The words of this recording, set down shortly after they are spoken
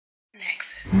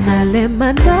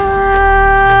nalema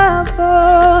nabo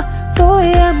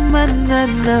boya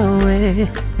mananawe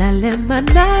nalema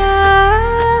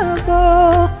nabo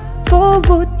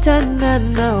bobutana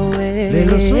nawe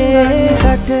lelo sunga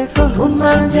nikateko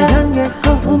umanja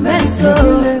umenso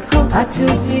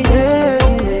atubi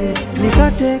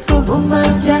nikateko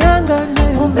umanja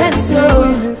umenso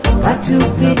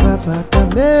atubi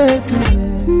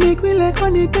nikwile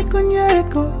koniteko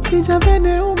nyeko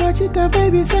kijavene umachita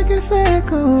baby seke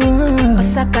seko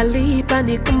osakalipa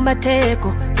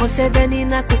nikumbateko oseveni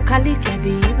na kukalifya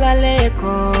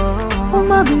vibaleko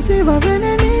umabisi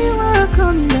vavene ni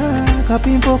wakonda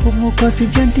kapimpo kumukosi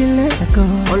vyentileko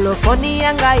olofoni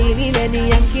yanga ilile ni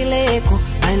yankileko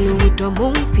ailuwito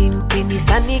mumfimpi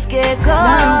nisanikeko.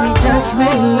 Now we just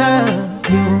make love,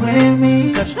 you and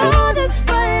me, 'cause all this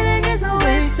fighting is a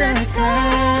waste of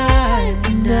time.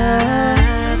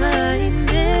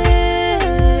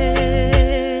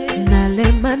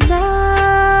 Nalema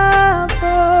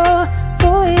nabo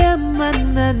boya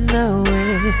mananawe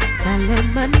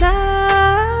nalema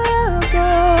nabo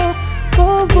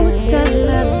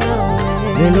bobutana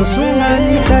nawe lelo sunga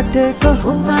nikateko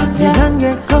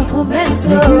nangeko umenso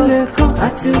nikwileko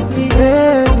atubi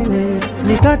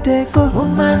nikateko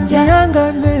umanja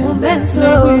yangane umenso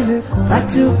nikwileko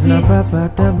atubi na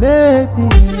papata baby.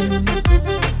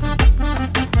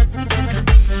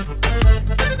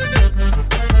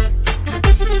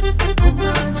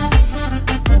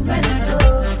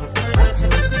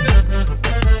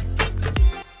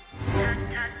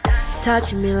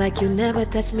 Touch me like you never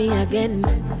touch me again.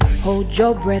 Hold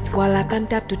your breath while I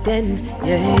count up to 10.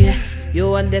 Yeah,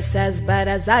 you want this as bad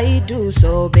as I do.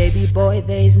 So baby boy,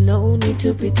 there is no need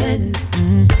to pretend.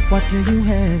 What do you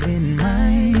have in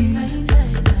mind?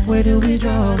 Where do we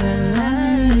draw the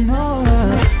line? Oh,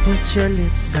 put your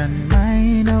lips on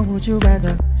mine. Or would you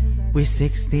rather we're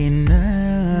 69?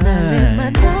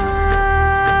 Nalema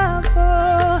nabo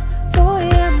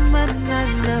boya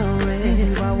mananawe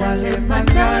nalema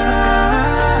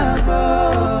nabo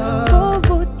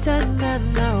bobutana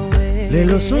nawe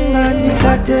lelo sunga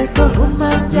nikateko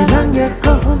umanja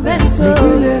nangeko umenso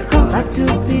nikwileko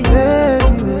atubi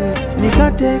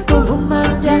nikateko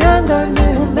umanja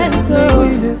yangane umenso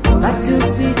nikwileko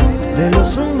atubi lelo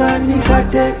sunga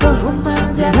nikateko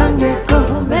umanja nangeko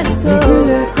umenso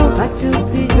nikwileko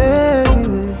atubi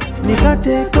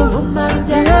nikateko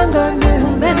umanja